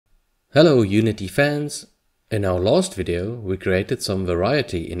Hello Unity fans! In our last video we created some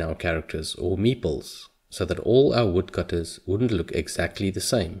variety in our characters or meeples so that all our woodcutters wouldn't look exactly the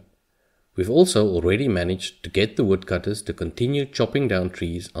same. We've also already managed to get the woodcutters to continue chopping down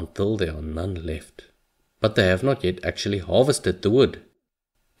trees until there are none left. But they have not yet actually harvested the wood.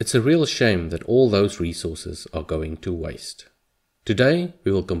 It's a real shame that all those resources are going to waste. Today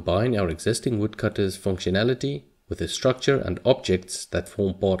we will combine our existing woodcutters functionality with the structure and objects that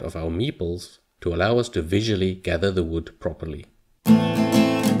form part of our meeples to allow us to visually gather the wood properly.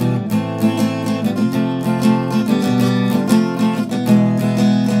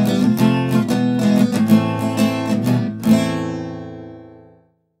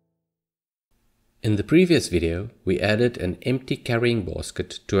 In the previous video, we added an empty carrying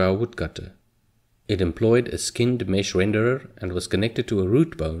basket to our woodcutter. It employed a skinned mesh renderer and was connected to a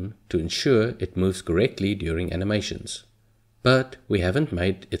root bone to ensure it moves correctly during animations. But we haven't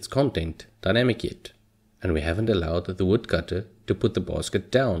made its content dynamic yet, and we haven't allowed the woodcutter to put the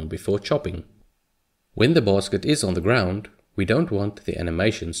basket down before chopping. When the basket is on the ground, we don't want the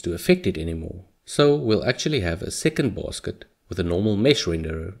animations to affect it anymore, so we'll actually have a second basket with a normal mesh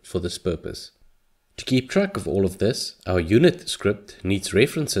renderer for this purpose. To keep track of all of this, our unit script needs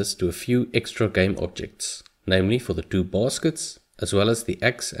references to a few extra game objects, namely for the two baskets, as well as the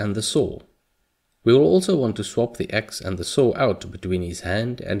axe and the saw. We will also want to swap the axe and the saw out between his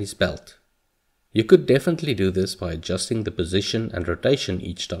hand and his belt. You could definitely do this by adjusting the position and rotation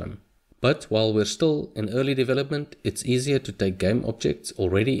each time. But while we're still in early development, it's easier to take game objects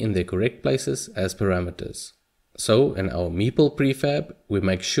already in their correct places as parameters. So in our meeple prefab, we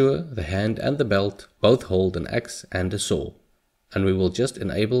make sure the hand and the belt both hold an axe and a saw, and we will just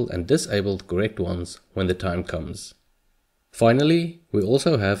enable and disable the correct ones when the time comes. Finally, we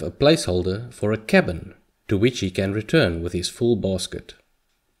also have a placeholder for a cabin, to which he can return with his full basket.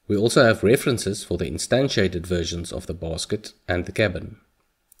 We also have references for the instantiated versions of the basket and the cabin.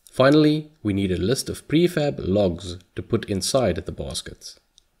 Finally, we need a list of prefab logs to put inside the baskets.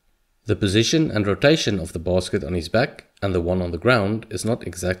 The position and rotation of the basket on his back and the one on the ground is not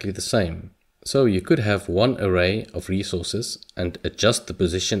exactly the same, so you could have one array of resources and adjust the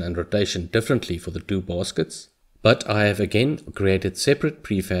position and rotation differently for the two baskets, but I have again created separate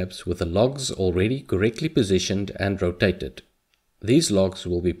prefabs with the logs already correctly positioned and rotated. These logs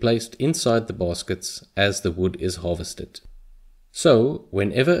will be placed inside the baskets as the wood is harvested. So,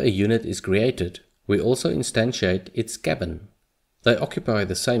 whenever a unit is created, we also instantiate its cabin. They occupy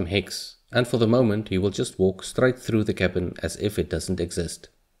the same hex, and for the moment you will just walk straight through the cabin as if it doesn't exist.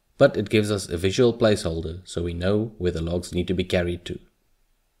 But it gives us a visual placeholder so we know where the logs need to be carried to.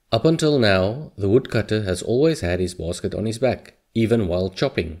 Up until now, the woodcutter has always had his basket on his back, even while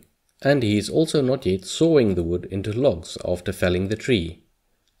chopping, and he is also not yet sawing the wood into logs after felling the tree.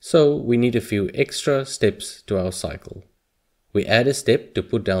 So we need a few extra steps to our cycle. We add a step to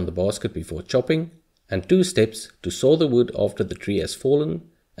put down the basket before chopping, and 2 steps to saw the wood after the tree has fallen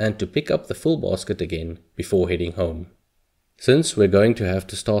and to pick up the full basket again before heading home. Since we're going to have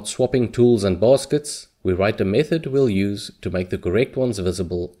to start swapping tools and baskets, we write a method we'll use to make the correct ones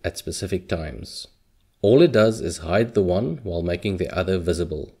visible at specific times. All it does is hide the one while making the other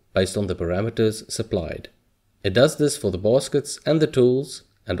visible, based on the parameters supplied. It does this for the baskets and the tools,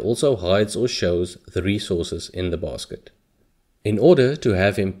 and also hides or shows the resources in the basket. In order to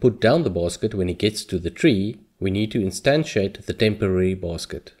have him put down the basket when he gets to the tree, we need to instantiate the temporary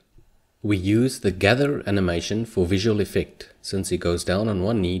basket. We use the gather animation for visual effect, since he goes down on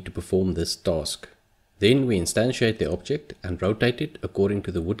one knee to perform this task. Then we instantiate the object and rotate it according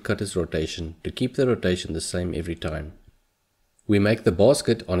to the woodcutter's rotation to keep the rotation the same every time. We make the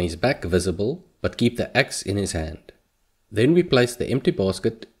basket on his back visible, but keep the axe in his hand. Then we place the empty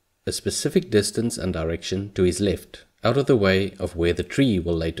basket a specific distance and direction to his left, out of the way of where the tree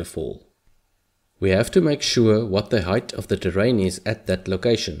will later fall. We have to make sure what the height of the terrain is at that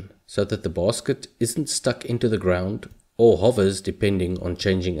location, so that the basket isn't stuck into the ground or hovers depending on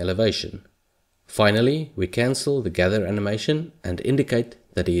changing elevation. Finally, we cancel the gather animation and indicate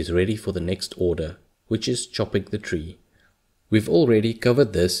that he is ready for the next order, which is chopping the tree. We've already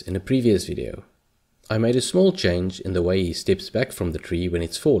covered this in a previous video. I made a small change in the way he steps back from the tree when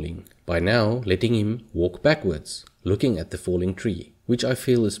it's falling, by now letting him walk backwards, looking at the falling tree, which I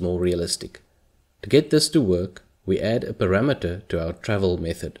feel is more realistic. To get this to work, we add a parameter to our travel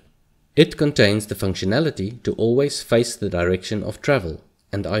method. It contains the functionality to always face the direction of travel,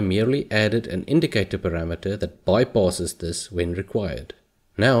 and I merely added an indicator parameter that bypasses this when required.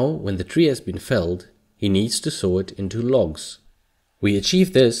 Now, when the tree has been felled, he needs to saw it into logs. We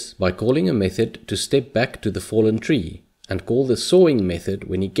achieve this by calling a method to step back to the fallen tree, and call the sawing method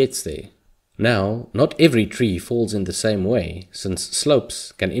when he gets there. Now, not every tree falls in the same way, since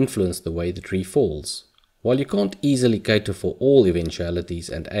slopes can influence the way the tree falls. While you can't easily cater for all eventualities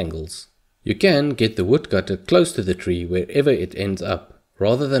and angles, you can get the woodcutter close to the tree wherever it ends up,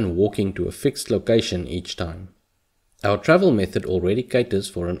 rather than walking to a fixed location each time. Our travel method already caters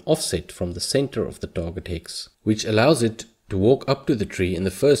for an offset from the center of the target hex, which allows it to walk up to the tree in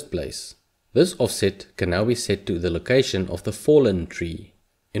the first place. This offset can now be set to the location of the fallen tree.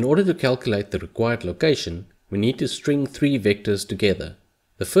 In order to calculate the required location, we need to string 3 vectors together.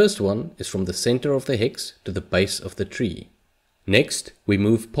 The first one is from the center of the hex to the base of the tree. Next, we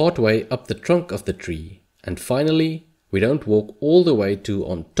move partway up the trunk of the tree. And finally, we don't walk all the way to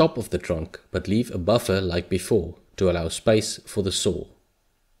on top of the trunk, but leave a buffer like before to allow space for the saw.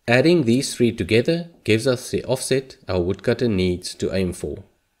 Adding these 3 together gives us the offset our woodcutter needs to aim for.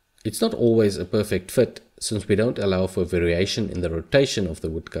 It's not always a perfect fit, since we don't allow for variation in the rotation of the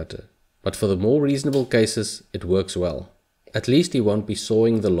woodcutter, but for the more reasonable cases it works well. At least he won't be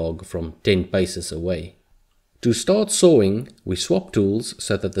sawing the log from 10 paces away. To start sawing, we swap tools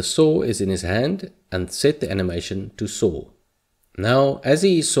so that the saw is in his hand and set the animation to saw. Now, as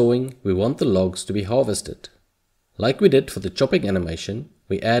he is sawing, we want the logs to be harvested. Like we did for the chopping animation,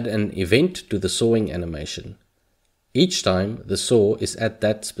 we add an event to the sawing animation. Each time the saw is at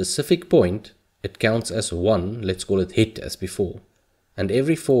that specific point, it counts as 1, let's call it hit as before, and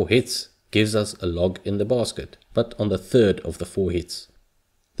every 4 hits gives us a log in the basket, but on the 3rd of the 4 hits.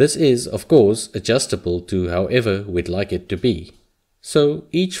 This is, of course, adjustable to however we'd like it to be. So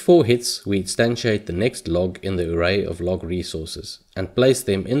each 4 hits we instantiate the next log in the array of log resources and place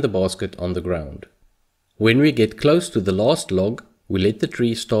them in the basket on the ground. When we get close to the last log, we let the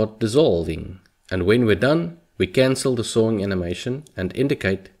tree start dissolving, and when we're done, we cancel the sawing animation and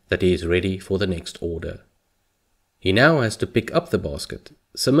indicate that he is ready for the next order. He now has to pick up the basket.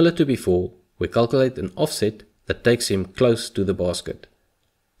 Similar to before, we calculate an offset that takes him close to the basket.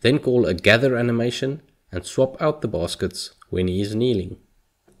 Then call a gather animation and swap out the baskets when he is kneeling.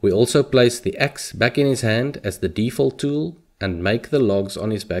 We also place the axe back in his hand as the default tool and make the logs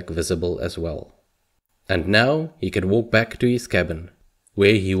on his back visible as well. And now he can walk back to his cabin,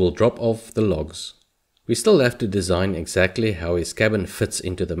 where he will drop off the logs. We still have to design exactly how his cabin fits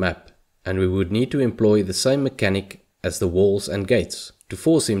into the map, and we would need to employ the same mechanic as the walls and gates to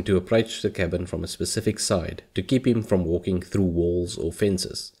force him to approach the cabin from a specific side to keep him from walking through walls or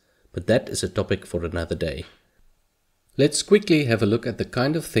fences, but that is a topic for another day. Let's quickly have a look at the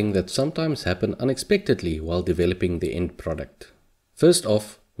kind of thing that sometimes happen unexpectedly while developing the end product. First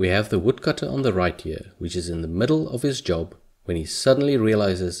off, we have the woodcutter on the right here, which is in the middle of his job when he suddenly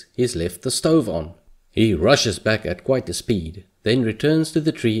realizes he's left the stove on. He rushes back at quite a speed, then returns to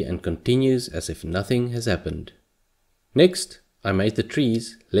the tree and continues as if nothing has happened. Next, I made the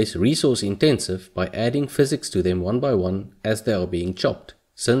trees less resource intensive by adding physics to them one by one as they are being chopped,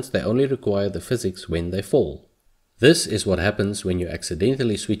 since they only require the physics when they fall. This is what happens when you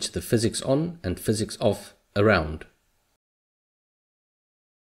accidentally switch the physics on and physics off around.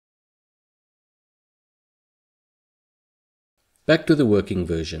 Back to the working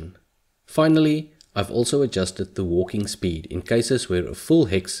version. Finally, I've also adjusted the walking speed in cases where a full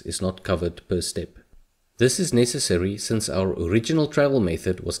hex is not covered per step. This is necessary since our original travel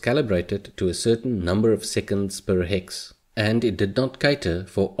method was calibrated to a certain number of seconds per hex, and it did not cater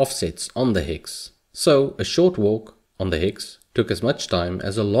for offsets on the hex. So a short walk on the hex took as much time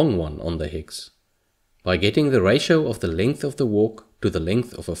as a long one on the hex. By getting the ratio of the length of the walk to the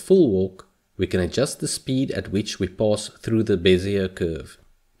length of a full walk, we can adjust the speed at which we pass through the Bezier curve,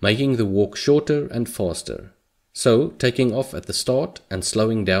 making the walk shorter and faster. So taking off at the start and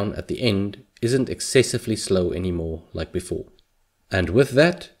slowing down at the end isn't excessively slow anymore like before. And with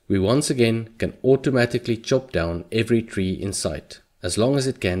that, we once again can automatically chop down every tree in sight, as long as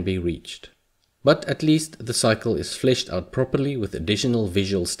it can be reached. But at least the cycle is fleshed out properly with additional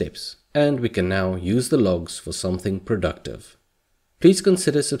visual steps, and we can now use the logs for something productive. Please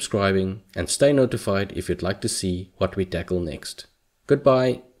consider subscribing and stay notified if you'd like to see what we tackle next.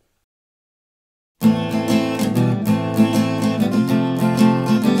 Goodbye.